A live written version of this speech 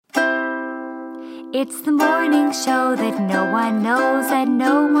It's the morning show that no one knows and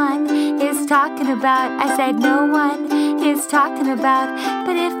no one is talking about. I said no one is talking about,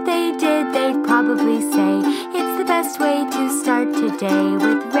 but if they did, they'd probably say it's the best way to start today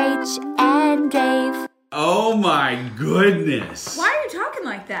with Rach and Dave. Oh my goodness. Why are you talking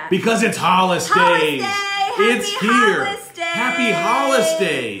like that? Because it's Hollis Days. It's here. Hollis Day. Happy Hollis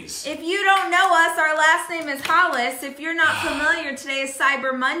Days. If you don't know us, our last name is Hollis. If you're not familiar, today is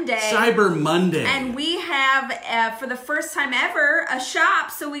Cyber Monday. Cyber Monday. And we have, for the first time ever, a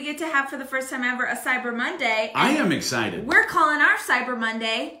shop. So we get to have, for the first time ever, a Cyber Monday. I am excited. We're calling our Cyber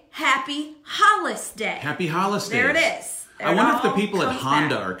Monday Happy Hollis Day. Happy Hollis Days. There it is. I wonder if the people at comes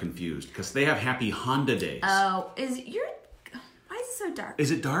Honda back. are confused because they have Happy Honda Days. Oh, why is it so dark?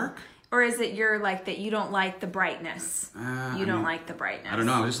 Is it dark? Or is it you're like that you don't like the brightness? You don't like the brightness. I don't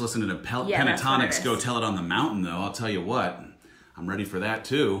know. I was just listening to that's what it Pentatonics is. Go Tell It on the Mountain, though. I'll tell you what. I'm ready for that,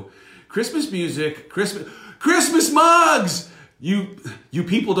 too. Christmas music. Christmas mugs! You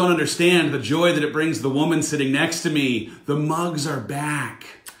people don't understand the joy that it brings the woman sitting next to me. The mugs are back.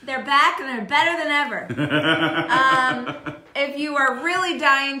 They're back and they're better than ever. If you are really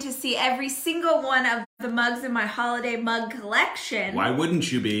dying to see every single one of the mugs in my holiday mug collection, Why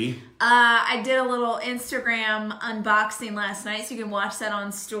wouldn't you be? I did a little Instagram unboxing last night, so you can watch that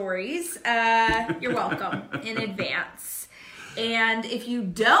on stories. You're welcome in advance. And if you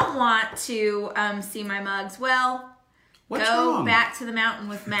don't want to see my mugs, well, What's go wrong? back to the mountain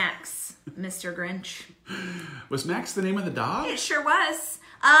with Max, Mr. Grinch. Was Max the name of the dog? It sure was.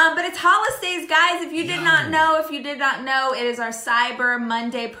 But it's Hollis Days, guys. If you did not know, it is our Cyber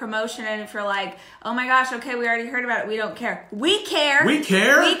Monday promotion. And if you're like, oh my gosh, okay, we already heard about it. We don't care. We care. We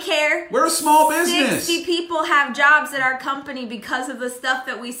care? We care. We're a small business. 60 people have jobs at our company because of the stuff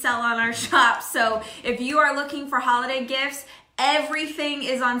that we sell on our shop. So if you are looking for holiday gifts, everything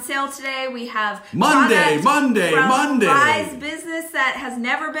is on sale today. We have Monday. Rise Business that has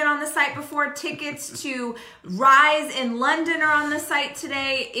never been on the site before. Tickets to Rise in London are on the site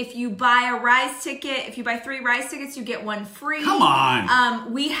today. If you buy a Rise ticket, if you buy 3 Rise tickets, you get 1 free. Come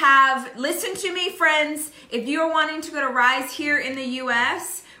on. We have, listen to me, friends. If you're wanting to go to Rise here in the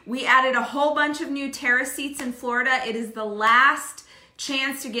U.S., we added a whole bunch of new terrace seats in Florida. It is the last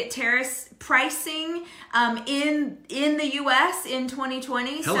chance to get terrace pricing in the U.S. in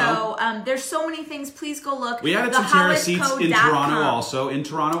 2020. Hello. So there's so many things. Please go look. We added some terrace seats in Toronto also.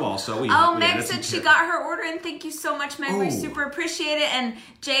 Meg said she got her order, and thank you so much, Meg. We super appreciate it. And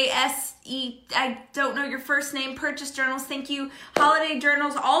JSE, I don't know your first name, purchase journals. Thank you. Holiday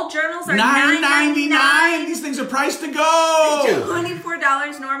journals. All journals are $9.99. These things are priced to go.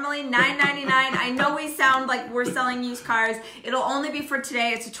 $24 normally, $9.99. I know we sound like we're selling used cars. It'll only be for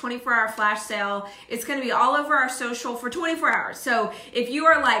today. It's a 24-hour flash sale. It's going to be all over our social for 24 hours. So if you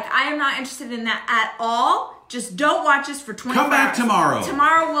are like, I am not interested in that at all, just don't watch us for 24 hours. Come back tomorrow.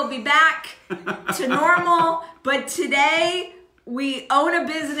 Tomorrow we'll be back to normal. But today we own a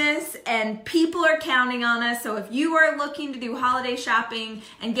business and people are counting on us. So if you are looking to do holiday shopping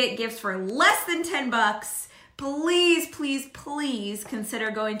and get gifts for less than $10, please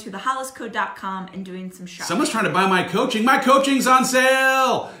consider going to theholliscode.com and doing some shopping. Someone's trying to buy my coaching. My coaching's on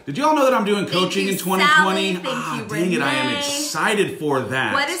sale. Did you all know that I'm doing coaching in 2020? Sally. Thank you, dang it, I am Renee. excited for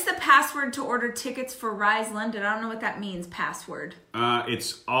that. What is the password to order tickets for Rise London? I don't know what that means, password.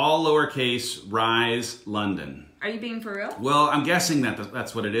 It's all lowercase, Rise London. Are you being for real? Well, I'm guessing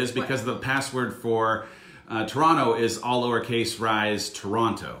that's what it is because the password for Toronto is all lowercase, Rise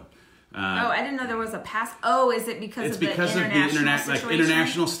Toronto. I didn't know there was a pass. Oh, is it because of the like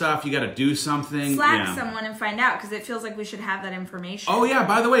international stuff? You got to do something. Slack someone and find out because it feels like we should have that information. Oh yeah.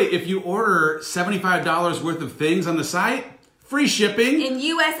 By the way, if you order $75 worth of things on the site, free shipping in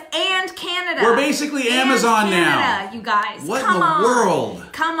U.S. and Canada. We're basically Amazon now. You guys, what in the world?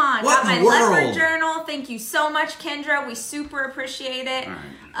 Come on, what got in the my world? leopard journal. Thank you so much, Kendra. We super appreciate it. All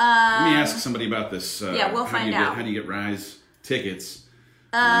right. Let me ask somebody about this. We'll find out. How do you get Rise tickets?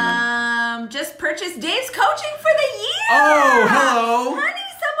 Just purchase Dave's coaching for the year. Oh, hello. Honey,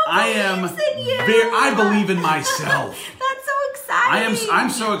 someone believes in you. I believe in myself. That's so exciting. I'm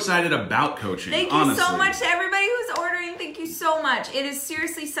so excited about coaching. Thank you honestly. so much to everybody who's ordering. Thank you so much. It is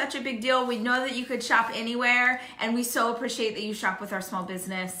seriously such a big deal. We know that you could shop anywhere, and we so appreciate that you shop with our small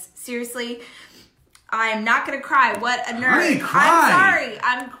business. Seriously. I'm not going to cry. What a nerd. Honey, cry. I'm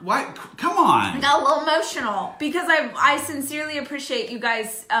sorry. Why? Come on. I got a little emotional because I sincerely appreciate you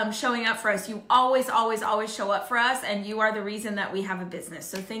guys showing up for us. You always show up for us, and you are the reason that we have a business.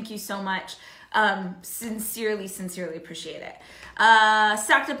 So thank you so much. Sincerely appreciate it.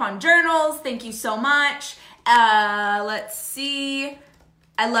 Stocked up on journals. Thank you so much. Let's see.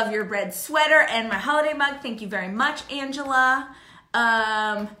 I love your red sweater and my holiday mug. Thank you very much, Angela.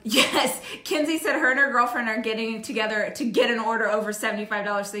 Yes, Kinsey said her and her girlfriend are getting together to get an order over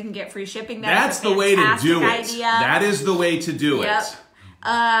 $75 so they can get free shipping. That's the way to do it. Idea. That is the way to do it.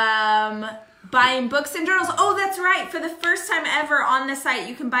 Buying books and journals. Oh, that's right. For the first time ever on the site,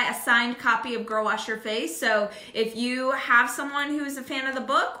 you can buy a signed copy of Girl Wash Your Face. So if you have someone who is a fan of the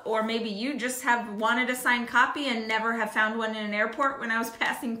book, or maybe you just have wanted a signed copy and never have found one in an airport when I was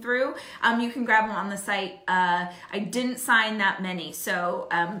passing through, you can grab them on the site. I didn't sign that many, so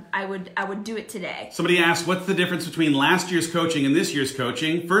I would do it today. Somebody asked, what's the difference between last year's coaching and this year's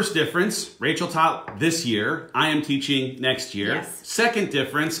coaching? First difference, Rachel taught this year. I am teaching next year. Yes. Second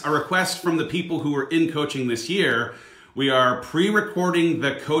difference, a request from the people who are in coaching this year. We are pre-recording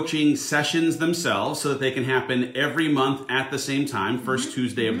the coaching sessions themselves so that they can happen every month at the same time, first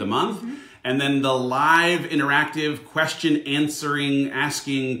Tuesday of the month. And then the live interactive question answering,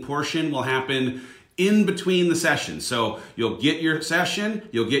 asking portion will happen in between the sessions. So you'll get your session,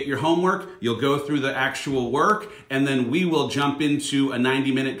 you'll get your homework, you'll go through the actual work, and then we will jump into a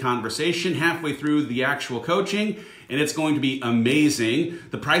 90-minute conversation halfway through the actual coaching, and it's going to be amazing.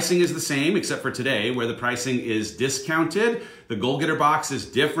 The pricing is the same, except for today, where the pricing is discounted. The Goal Getter box is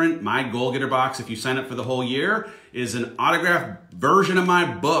different. My Goal Getter box, if you sign up for the whole year, is an autographed version of my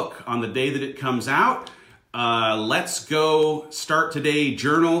book on the day that it comes out. Let's Go Start Today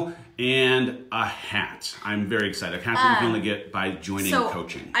journal and a hat. I'm very excited. A hat that you can only get by joining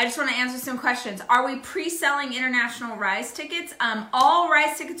coaching. I just want to answer some questions. Are we pre-selling international Rise tickets? All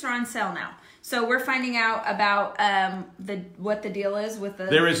Rise tickets are on sale now. So we're finding out about what the deal is with the.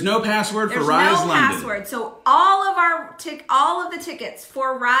 There is no password for Rise London. There's no password. So all of the tickets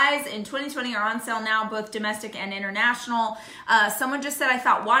for Rise in 2020 are on sale now, both domestic and international. Someone just said I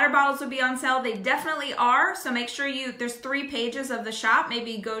thought water bottles would be on sale. They definitely are. So make sure there's 3 pages of the shop.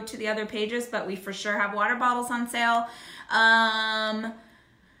 Maybe go to the other pages, but we for sure have water bottles on sale. I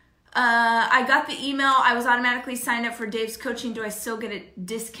got the email. I was automatically signed up for Dave's coaching. Do I still get it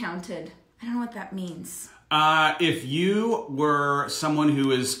discounted? I don't know what that means. If you were someone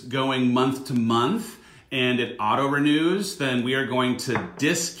who is going month to month and it auto renews, then we are going to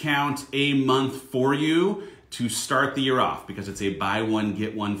discount a month for you to start the year off, because it's a buy one,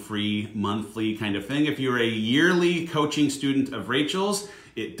 get one free monthly kind of thing. If you're a yearly coaching student of Rachel's,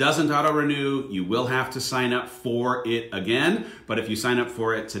 it doesn't auto renew. You will have to sign up for it again. But if you sign up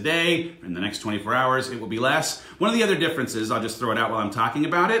for it today, in the next 24 hours, it will be less. One of the other differences, I'll just throw it out while I'm talking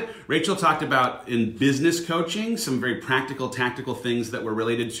about it. Rachel talked about in business coaching, some very practical, tactical things that were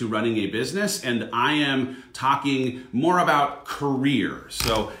related to running a business. And I am talking more about career.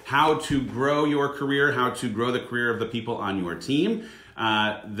 So how to grow your career, how to grow the career of the people on your team.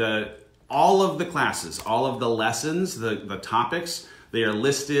 All of the classes, all of the lessons, the topics, they are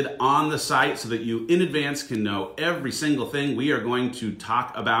listed on the site so that you in advance can know every single thing we are going to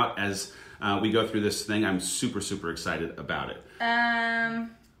talk about as we go through this thing. I'm super, super excited about it.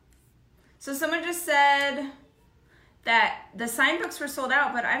 So someone just said that the signed books were sold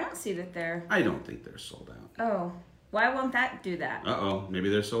out, but I don't see that they're... I don't think they're sold out. Oh, why won't that do that? Uh-oh, maybe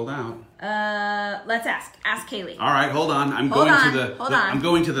they're sold out. Let's ask. Ask Kaylee. All right, hold on. I'm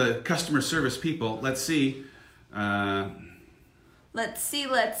going to the customer service people. Let's see. Let's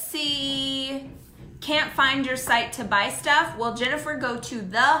see. Can't find your site to buy stuff? Well, Jennifer, go to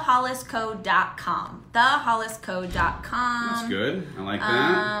thehollisco.com. Thehollisco.com. That's good. I like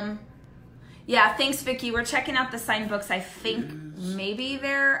that. Yeah, thanks, Vicky. We're checking out the signed books. I think maybe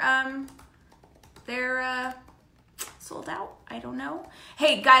they're sold out. I don't know.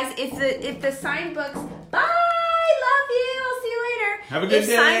 Hey guys, if the signed books, bye. Love you. I'll see you later. Have a good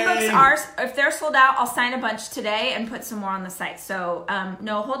day. Signed books if they're sold out, I'll sign a bunch today and put some more on the site. So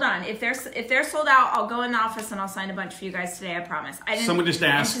no, hold on. If they're sold out, I'll go in the office and I'll sign a bunch for you guys today. I promise. I didn't Someone just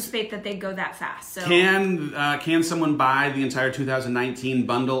asked, anticipate that they'd go that fast. So can someone buy the entire 2019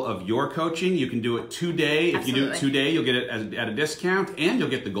 bundle of your coaching? You can do it today. If you do it today, you'll get it at a discount, and you'll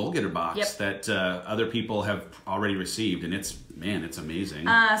get the Goal Getter box that other people have already received, and it's amazing.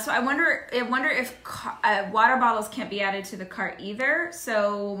 So I wonder if water bottles can't be added to the cart either.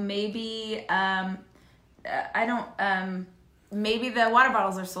 So maybe maybe the water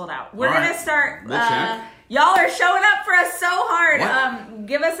bottles are sold out. We're gonna start. We'll check. Y'all are showing up for us so hard.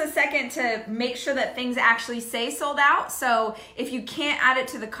 Give us a second to make sure that things actually say sold out. So if you can't add it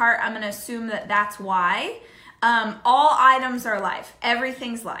to the cart, I'm gonna assume that that's why. All items are live.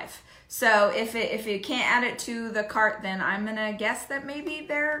 Everything's live. So if you can't add it to the cart, then I'm gonna guess that maybe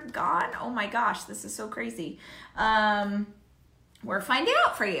they're gone. Oh my gosh, this is so crazy. We're finding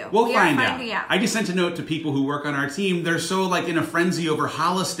out for you. We'll We find are out. finding out. I just sent a note to people who work on our team. They're so like in a frenzy over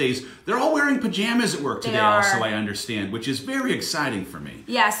holidays. They're all wearing pajamas at work today, are. also, I understand, which is very exciting for me.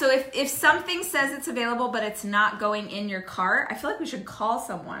 Yeah, so if something says it's available but it's not going in your cart, I feel like we should call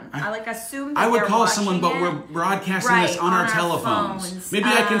someone. I assume that I would they're call watching someone, but it. we're broadcasting Right, this on our telephones. phones. Maybe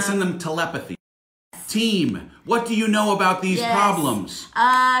I can send them telepathy. Team, what do you know about these Yes. problems?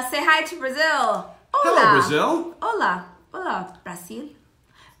 Say hi to Brazil. Hola. Hello, Brazil. Hola. Hola, Brazil.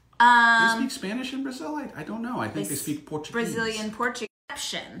 They speak Spanish in Brazil? I don't know. I think they speak Portuguese. Brazilian Portuguese.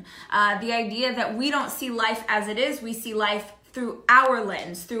 The idea that we don't see life as it is, we see life through our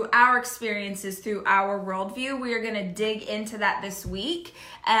lens, through our experiences, through our worldview. We are going to dig into that this week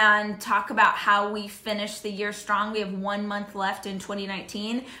and talk about how we finish the year strong. We have 1 month left in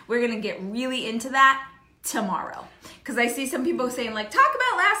 2019. We're going to get really into that tomorrow. Because I see some people saying, like, talk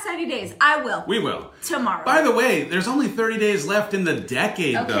about last 90 days. I will. We will. Tomorrow. By the way, there's only 30 days left in the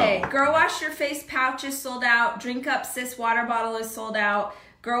decade, Okay, though. Girl Wash Your Face pouch is sold out. Drink Up Sis water bottle is sold out.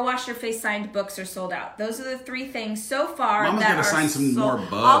 Girl Wash Your Face signed books are sold out. Those are the 3 things so far Mama's that gotta are sign some more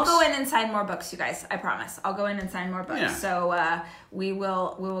books. I'll go in and sign more books, you guys. I promise. I'll go in and sign more books. Yeah. So we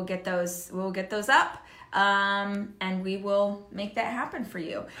will get those. We'll get those up. And we will make that happen for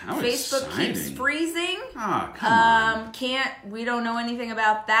you. How Facebook keeps exciting. freezing. Ah, come on. We don't know anything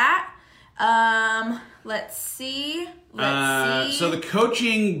about that. Let's see. So the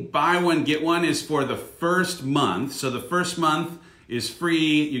coaching buy one, get one is for the first month. So the first month is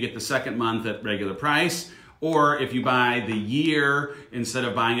free. You get the second month at regular price. Or if you buy the year, instead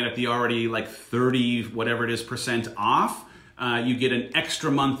of buying it at the already like 30, whatever it is, % off, you get an extra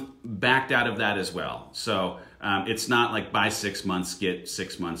month backed out of that as well. So it's not like buy 6 months, get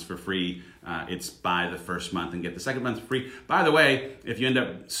 6 months for free. It's buy the first month and get the second month for free. By the way, if you end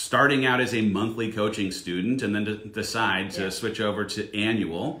up starting out as a monthly coaching student and then decide to switch over to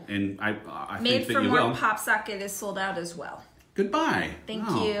annual, and I Made think that for you More will. Pop Socket is sold out as well. Goodbye. Thank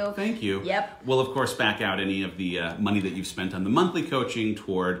Oh, you. Thank you. Yep. We'll, of course, back out any of the money that you've spent on the monthly coaching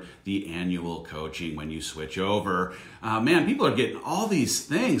toward the annual coaching when you switch over. Man, people are getting all these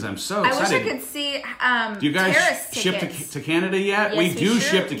things. I'm so I excited. wish I could see Do you guys terrace ship tickets. to Canada yet? Yes, we we do sure-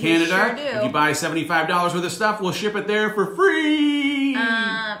 ship to we Canada. sure do. If you buy $75 worth of stuff, we'll ship it there for free.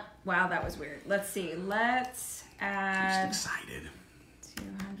 Wow, that was weird. Let's see. Let's Just add excited.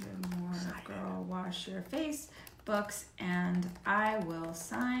 200 more Girl Wash Your Face books, and I will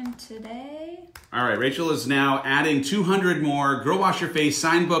sign today. All right, Rachel is now adding 200 more Girl Wash Your Face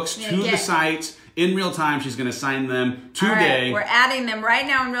signed books to the site in real time. She's going to sign them today. All right, we're adding them right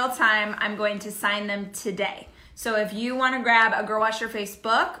now in real time. I'm going to sign them today. So if you want to grab a Girl Wash Your Face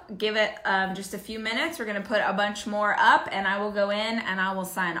book, give it just a few minutes. We're going to put a bunch more up, and I will go in and I will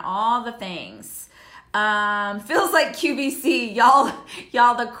sign all the things. Feels like QVC,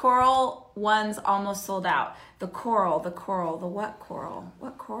 y'all. The coral one's almost sold out. The coral, the what coral?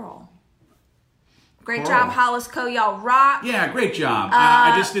 What coral? Great Coral. job, Hollis Co. Y'all rock. Yeah, great job.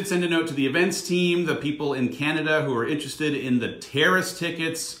 I just did send a note to the events team, the people in Canada who are interested in the terrace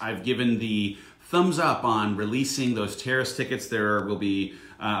tickets. I've given the thumbs up on releasing those terrace tickets. There will be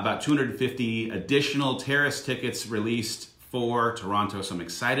about 250 additional terrace tickets released for Toronto, so I'm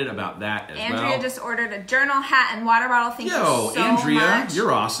excited about that as well. Andrea just ordered a journal, hat, and water bottle. Thank you so Andrea, much.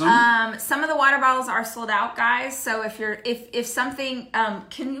 you're awesome. Some of the water bottles are sold out, guys. So if something,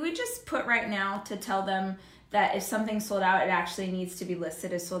 can we just put right now to tell them that if something's sold out, it actually needs to be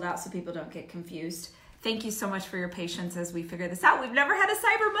listed as sold out so people don't get confused. Thank you so much for your patience as we figure this out. We've never had a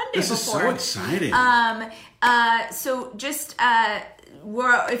Cyber Monday This before. is so exciting. So just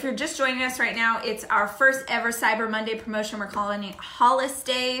if you're just joining us right now, it's our first ever Cyber Monday promotion. We're calling it Hollis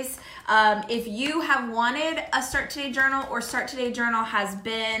Days. If you have wanted a Start Today journal, or Start Today journal has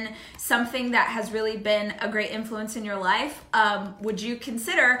been something that has really been a great influence in your life, would you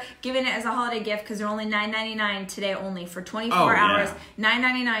consider giving it as a holiday gift? Because they're only $9.99 today only for 24 hours.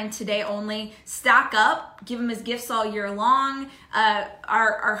 $9.99 today only. Stock up. Give them as gifts all year long.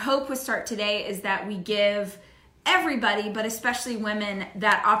 Our hope with Start Today is that we give everybody, but especially women,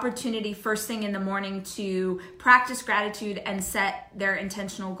 that opportunity first thing in the morning to practice gratitude and set their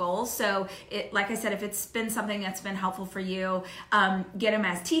intentional goals. So like I said, if it's been something that's been helpful for you, get them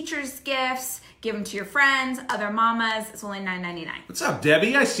as teachers' gifts, give them to your friends, other mamas. It's only $9.99. What's up,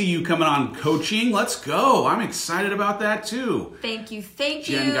 Debbie? I see you coming on coaching. Let's go. I'm excited about that too. Thank you.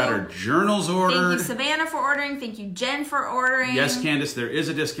 Jen got her journals ordered. Thank you, Savannah, for ordering. Thank you, Jen, for ordering. Yes, Candace, there is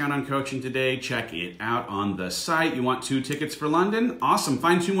a discount on coaching today. Check it out on the site. You want 2 tickets for London? Awesome.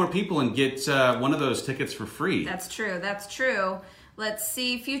 Find 2 more people and get one of those tickets for free. That's true. That's true. Let's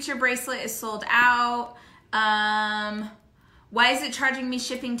see. Future bracelet is sold out. Why is it charging me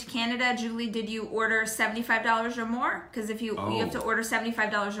shipping to Canada? Julie, did you order $75 or more? Because if you have to order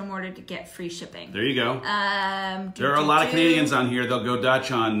 $75 or more to get free shipping. There you go. There are a lot of Canadians on here. They'll go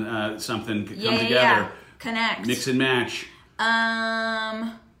Dutch on something. Come together. Yeah. Connect. Mix and match.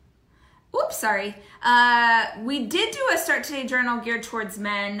 Oops, sorry. We did do a Start Today journal geared towards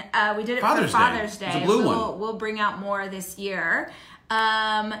men. We did it for Father's Day. It's a blue one. We'll bring out more this year.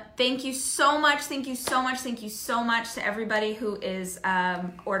 Thank you so much. Thank you so much. Thank you so much to everybody who is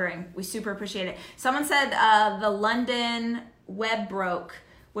ordering. We super appreciate it. Someone said the London web broke,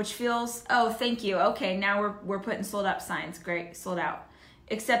 which feels, thank you. Okay, now we're putting sold out signs. Great, sold out.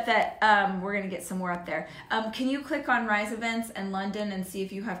 Except that we're going to get some more up there. Can you click on Rise Events and London and see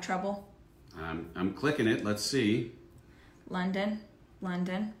if you have trouble? I'm clicking it. Let's see. London.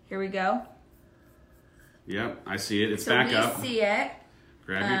 Here we go. Yep, I see it. It's back up. So we see it.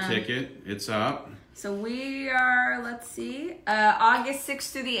 Grab your ticket. It's up. So we are, let's see, August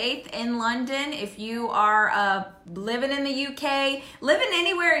 6th through the 8th in London. If you are living in the UK, living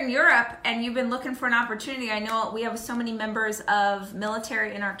anywhere in Europe, and you've been looking for an opportunity, I know we have so many members of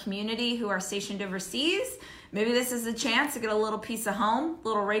military in our community who are stationed overseas. Maybe this is a chance to get a little piece of home,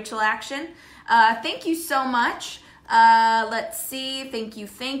 little Rachel action. Thank you so much. Let's see. Thank you.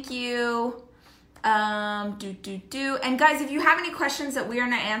 And guys, if you have any questions that we are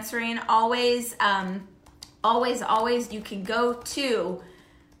not answering, always you can go to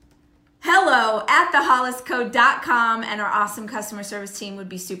hello@theholliscode.com and our awesome customer service team would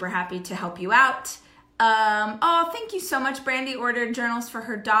be super happy to help you out. Thank you so much. Brandy ordered journals for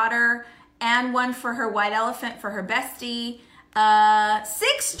her daughter and one for her white elephant for her bestie.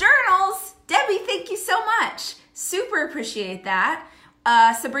 6 journals. Debbie, thank you so much. Super appreciate that.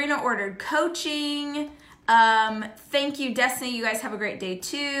 Sabrina ordered coaching. Thank you, Destiny. You guys have a great day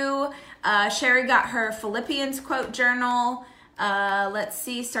too. Sherry got her Philippians quote journal. Let's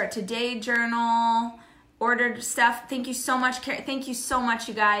see, Start Today journal. Ordered stuff. Thank you so much. Thank you so much,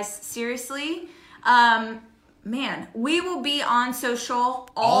 you guys. Seriously. Man, we will be on social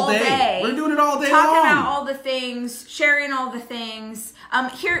all day. We're doing it all day talking long. about all the things, sharing all the things.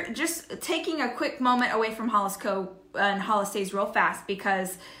 Here, just taking a quick moment away from Hollis Co. and Hollis Days real fast,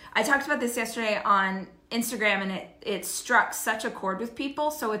 because I talked about this yesterday on Instagram and it struck such a chord with people,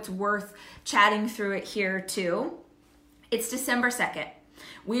 so it's worth chatting through it here too. It's December 2nd.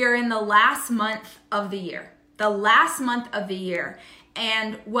 We are in the last month of the year.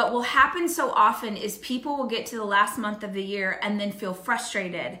 And what will happen so often is people will get to the last month of the year and then feel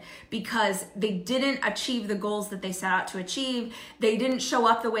frustrated because they didn't achieve the goals that they set out to achieve. They didn't show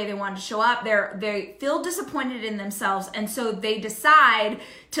up the way they wanted to show up. They feel disappointed in themselves. And so they decide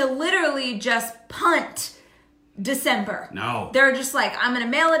to literally just punt December. No. They're just like, I'm going to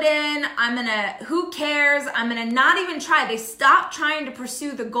mail it in. Who cares? I'm going to not even try. They stop trying to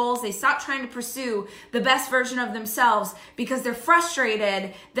pursue the goals. They stop trying to pursue the best version of themselves because they're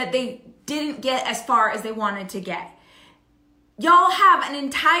frustrated that they didn't get as far as they wanted to get. Y'all have an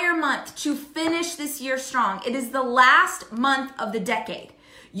entire month to finish this year strong. It is the last month of the decade.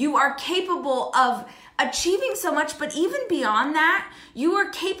 You are capable of achieving so much, but even beyond that, you are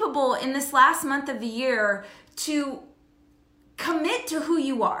capable in this last month of the year to commit to who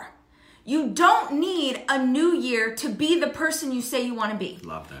you are. You don't need a new year to be the person you say you want to be.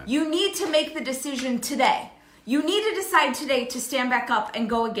 Love that. You need to make the decision today. You need to decide today to stand back up and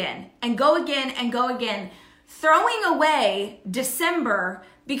go again, and go again, and go again. Throwing away December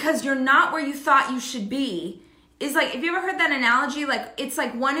because you're not where you thought you should be is like, have you ever heard that analogy? Like, it's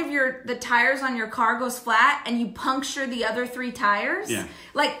like one of the tires on your car goes flat and you puncture the other 3 tires. Yeah.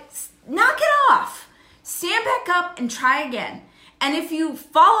 Like, knock it off. Stand back up and try again. And if you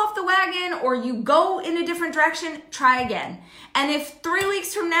fall off the wagon or you go in a different direction, try again. And if 3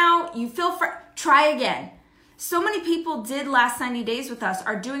 weeks from now you feel try again. So many people did last 90 days with us,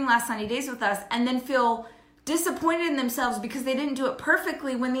 are doing last 90 days with us, and then feel disappointed in themselves because they didn't do it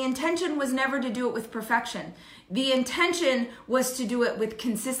perfectly when the intention was never to do it with perfection. The intention was to do it with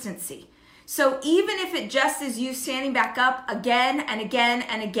consistency. So even if it just is you standing back up again and again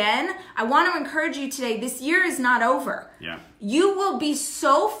and again, I want to encourage you today, this year is not over. Yeah. You will be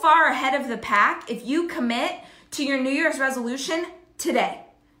so far ahead of the pack if you commit to your New Year's resolution today.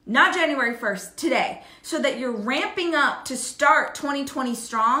 Not January 1st, today. So that you're ramping up to start 2020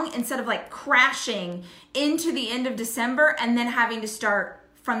 strong instead of like crashing into the end of December and then having to start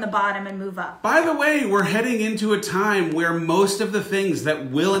from the bottom and move up. By the way, we're heading into a time where most of the things that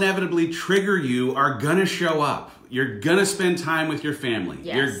will inevitably trigger you are gonna show up. You're gonna spend time with your family.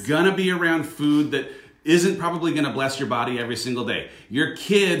 Yes. You're gonna be around food that isn't probably going to bless your body every single day. Your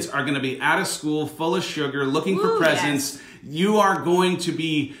kids are going to be out of school, full of sugar, looking for presents. Yes. You are going to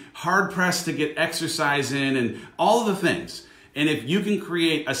be hard-pressed to get exercise in and all of the things. And if you can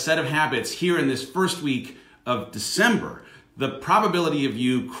create a set of habits here in this first week of December, the probability of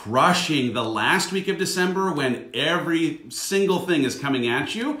you crushing the last week of December when every single thing is coming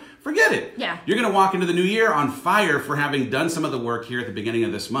at you, forget it. Yeah. You're going to walk into the new year on fire for having done some of the work here at the beginning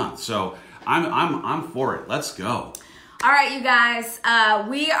of this month. So I'm for it. Let's go. All right, you guys,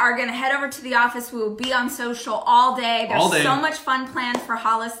 we are going to head over to the office. We will be on social all day. There's so much fun planned for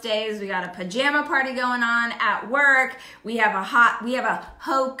Hollis Days. We got a pajama party going on at work. We have a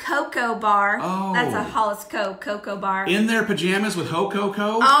Ho Cocoa bar. Oh. That's a Hollis Cocoa bar. In their pajamas with Ho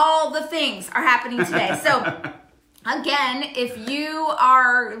Cocoa? All the things are happening today. So again, if you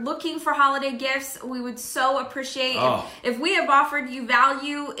are looking for holiday gifts, we would so appreciate if we have offered you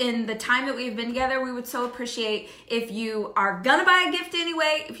value in the time that we've been together. We would so appreciate if you are gonna buy a gift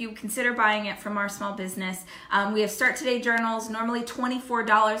anyway, if you consider buying it from our small business. We have Start Today journals, normally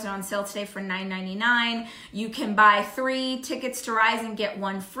 $24, are on sale today for $9.99. You can buy 3 tickets to Rise and get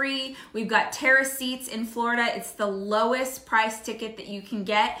 1 free. We've got terrace seats in Florida. It's the lowest price ticket that you can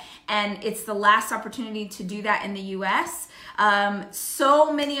get, and it's the last opportunity to do that in the US.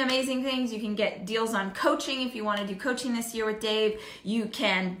 So many amazing things. You can get deals on coaching if you want to do coaching this year with Dave. You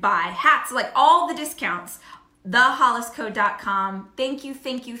can buy hats, like all the discounts. thehollisco.com. Thank you to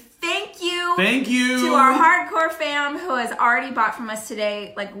our hardcore fam who has already bought from us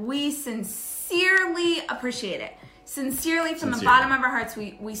today. Like, we sincerely appreciate it. Sincerely, from the bottom of our hearts,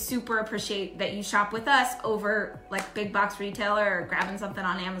 we super appreciate that you shop with us over like big box retailer or grabbing something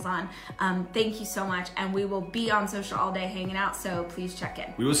on Amazon. Thank you so much, and we will be on social all day hanging out, so please check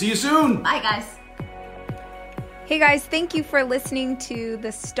in. We will see you soon. Bye, guys. Hey guys, thank you for listening to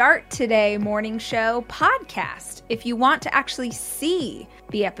the Start Today Morning Show podcast. If you want to actually see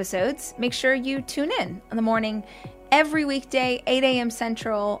the episodes, make sure you tune in the morning every weekday, 8 a.m.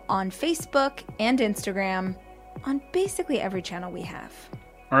 Central on Facebook and Instagram, on basically every channel we have.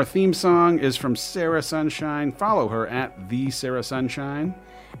 Our theme song is from Sarah Sunshine. Follow her at The Sarah Sunshine.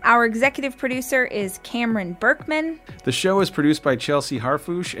 Our executive producer is Cameron Berkman. The show is produced by Chelsea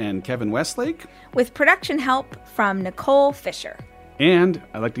Harfouche and Kevin Westlake, with production help from Nicole Fisher. And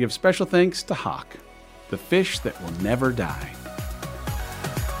I'd like to give special thanks to Hawk, the fish that will never die.